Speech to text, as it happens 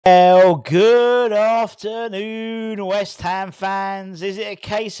Well, good afternoon, West Ham fans. Is it a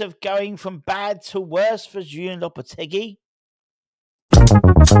case of going from bad to worse for Julian Lopetegui?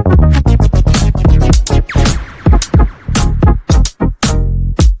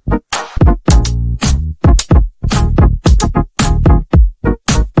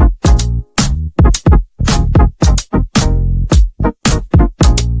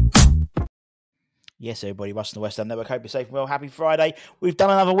 Yes, everybody, Russ and the West Ham Network. Hope you're safe and well. Happy Friday. We've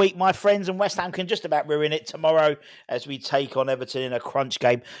done another week, my friends, and West Ham can just about ruin it tomorrow as we take on Everton in a crunch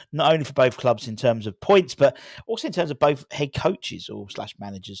game, not only for both clubs in terms of points, but also in terms of both head coaches or slash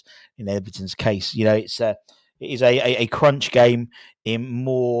managers in Everton's case. You know, it is a crunch game in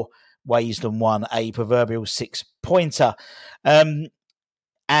more ways than one, a proverbial 6-pointer. And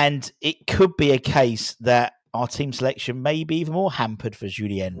it could be a case that our team selection may be even more hampered for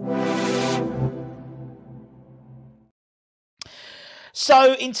Julien.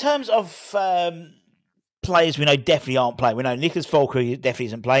 So, in terms of players we know definitely aren't playing, we know Nicholas Falkirk definitely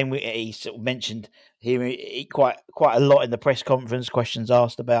isn't playing. He sort of mentioned here quite a lot in the press conference, questions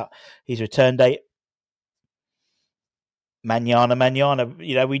asked about his return date. Manana,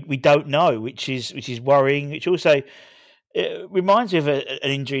 you know, we don't know, which is worrying, which also reminds me of an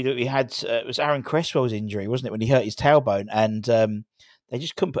injury that we had. It was Aaron Cresswell's injury, wasn't it, when he hurt his tailbone, and they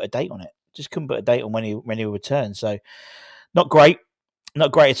just couldn't put a date on it. Just couldn't put a date on when he will return. So, not great.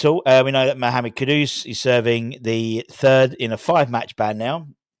 Not great at all. We know that Mohamed Kudus is serving the third in a 5-match ban now.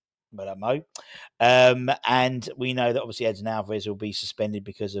 But I know. And we know that obviously Edson Alvarez will be suspended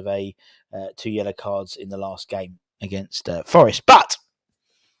because of 2 yellow cards in the last game against Forest. But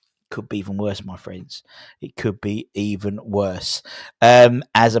could be even worse, my friends. It could be even worse.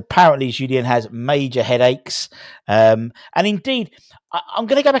 As apparently Julien has major headaches. And indeed, I'm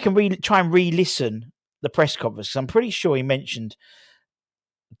going to go back and try and re-listen the press conference, because I'm pretty sure he mentioned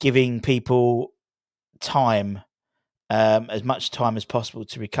giving people time, as much time as possible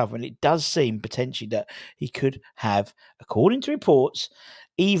to recover. And it does seem potentially that he could have, according to reports,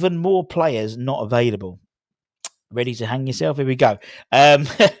 even more players not available. Ready to hang yourself? Here we go.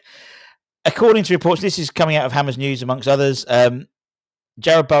 According to reports, this is coming out of Hammers News, amongst others.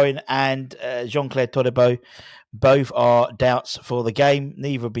 Jared Bowen and Jean-Claire Todibo both are doubts for the game.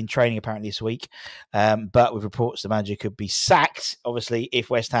 Neither have been training apparently this week, but with reports the manager could be sacked. Obviously, if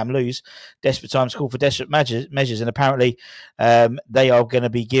West Ham lose, desperate times call for desperate measures, and apparently they are going to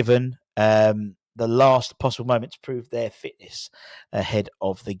be given the last possible moment to prove their fitness ahead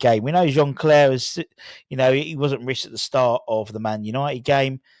of the game. We know Jean-Claire he wasn't risked at the start of the Man United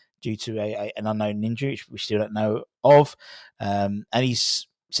game due to an unknown injury, which we still don't know of. And he's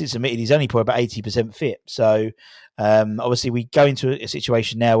since admitted he's only probably about 80% fit. So obviously we go into a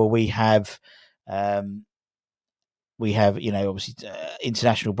situation now where we have obviously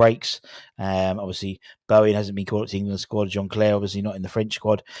international breaks. Obviously Bowen hasn't been called up to England squad. Jean-Claire obviously not in the French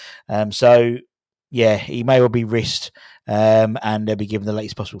squad. So yeah, he may well be risked, and they'll be given the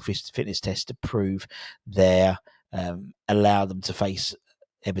latest possible fitness test to prove allow them to face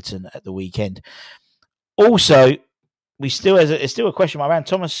Everton at the weekend. Also, it's still a question around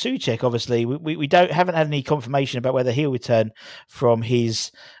Thomas Souček. Obviously, we haven't had any confirmation about whether he'll return from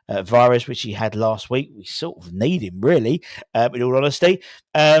his virus, which he had last week. We sort of need him, really, in all honesty.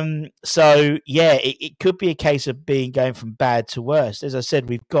 So yeah, it could be a case of going from bad to worse. As I said,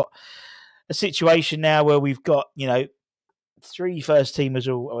 we've got a situation now where we've got 3 first teamers,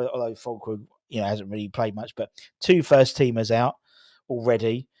 although Falkirk hasn't really played much, but 2 first teamers out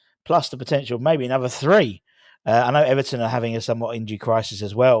already, plus the potential of maybe another 3. I know Everton are having a somewhat injury crisis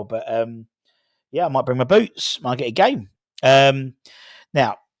as well, but I might bring my boots, might get a game.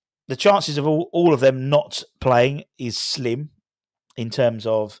 Now, the chances of all of them not playing is slim in terms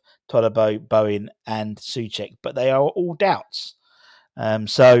of Todibo, Bowen, and Souček, but they are all doubts.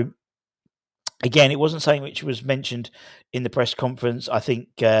 So, again, it wasn't something which was mentioned in the press conference. I think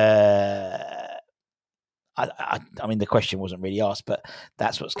I mean, the question wasn't really asked, but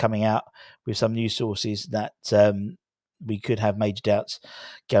that's what's coming out with some news sources, that we could have major doubts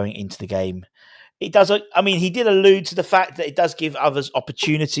going into the game. It does. I mean, he did allude to the fact that it does give others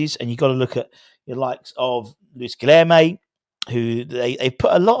opportunities, and you've got to look at the likes of Luis Guilherme, who they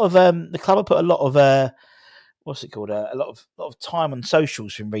put a lot of the club have put a lot of what's it called? A lot of time on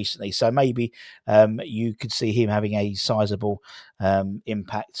socials from recently. So maybe you could see him having a sizable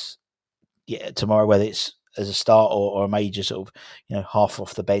impact tomorrow, whether it's as a start or a major sort of half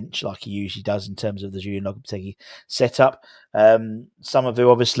off the bench like he usually does in terms of the Julian Lopetegui setup. Some of who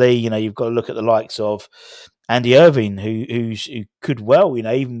obviously you've got to look at the likes of Andy Irving, who could well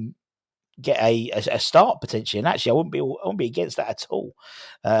even get a start potentially. And actually, I wouldn't be against that at all.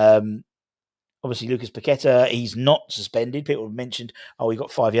 Obviously, Lucas Paqueta, he's not suspended. People have mentioned, he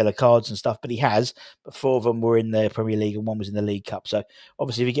got 5 yellow cards and stuff, but he has. But 4 of them were in the Premier League and 1 was in the League Cup. So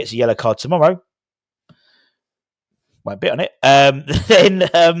obviously, if he gets a yellow card tomorrow, won't bet on it.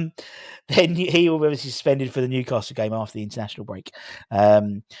 Then he will be suspended for the Newcastle game after the international break.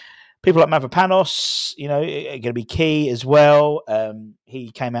 People like Mavropanos, are going to be key as well.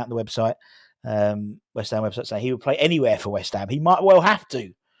 He came out on the website, West Ham website, saying he would play anywhere for West Ham. He might well have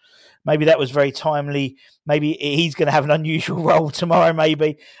to. Maybe that was very timely. Maybe he's going to have an unusual role tomorrow,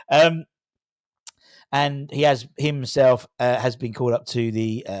 maybe. And he has himself has been called up to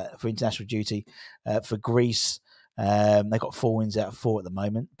the for international duty for Greece. They've got 4 wins out of 4 at the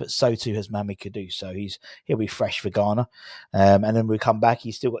moment, but so too has Mami Kadu. So he'll be fresh for Ghana. And then we'll come back.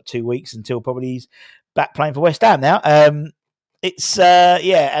 He's still got 2 weeks until probably he's back playing for West Ham now. And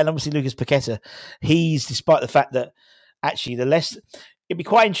obviously Lucas Paqueta, he's, despite the fact that actually it'd be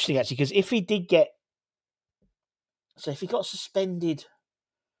quite interesting actually, because if he got suspended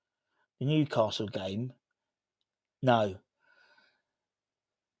the Newcastle game,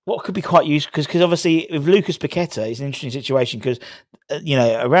 what could be quite useful, because obviously with Lucas Paqueta, it's an interesting situation because,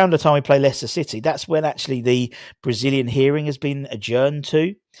 around the time we play Leicester City, that's when actually the Brazilian hearing has been adjourned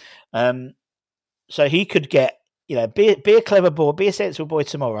to. So he could get, be a clever boy, be a sensible boy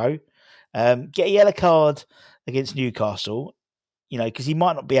tomorrow, get a yellow card against Newcastle, because he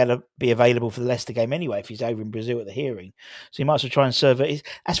might not be able to be available for the Leicester game anyway if he's over in Brazil at the hearing. So he might as well try and serve it.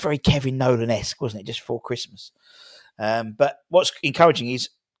 That's very Kevin Nolan-esque, wasn't it, just before Christmas? But what's encouraging is,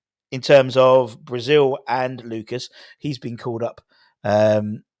 in terms of Brazil and Lucas, he's been called up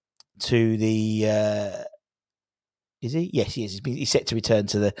to the. Is he? Yes, he is. He's set to return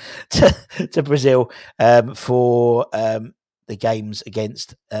to Brazil for the games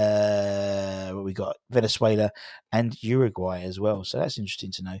against what we got, Venezuela and Uruguay as well. So that's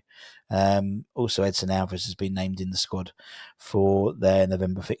interesting to know. Also, Edson Alvarez has been named in the squad for their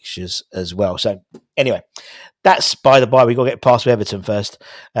November fixtures as well. So anyway, that's by the by. We've got to get past Everton first.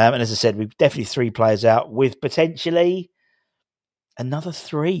 And as I said, we've definitely 3 players out with potentially another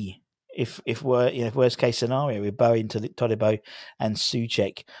 3. If worst case scenario with Bowen Todibo and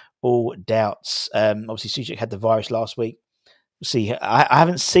Souček, all doubts. Obviously, Souček had the virus last week. We'll see. I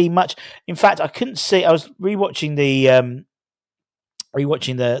haven't seen much. In fact, I couldn't see. I was rewatching the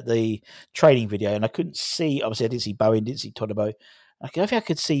training video, and I couldn't see. Obviously, I didn't see Bowen, didn't see Todibo. I don't think I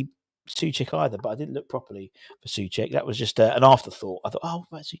could see Souček either, but I didn't look properly for Souček. That was just an afterthought. I thought, what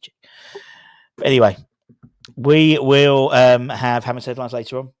about Souček? But anyway, we will have Hammers headlines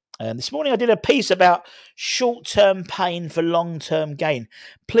later on. This morning I did a piece about short-term pain for long-term gain.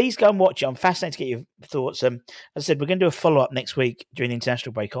 Please go and watch it. I'm fascinated to get your thoughts. As I said, we're going to do a follow-up next week during the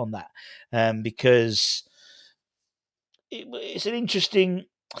international break on that because it's an interesting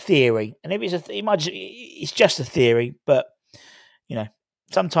theory. And if it's just a theory, but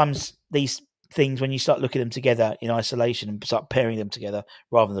sometimes these things, when you start looking at them together in isolation and start pairing them together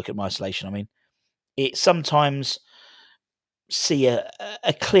rather than look at them in isolation, it sometimes see a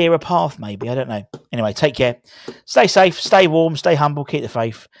clearer path, maybe. I don't know. Anyway, take care. Stay safe, stay warm, stay humble, keep the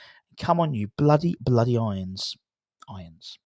faith. Come on, you bloody irons.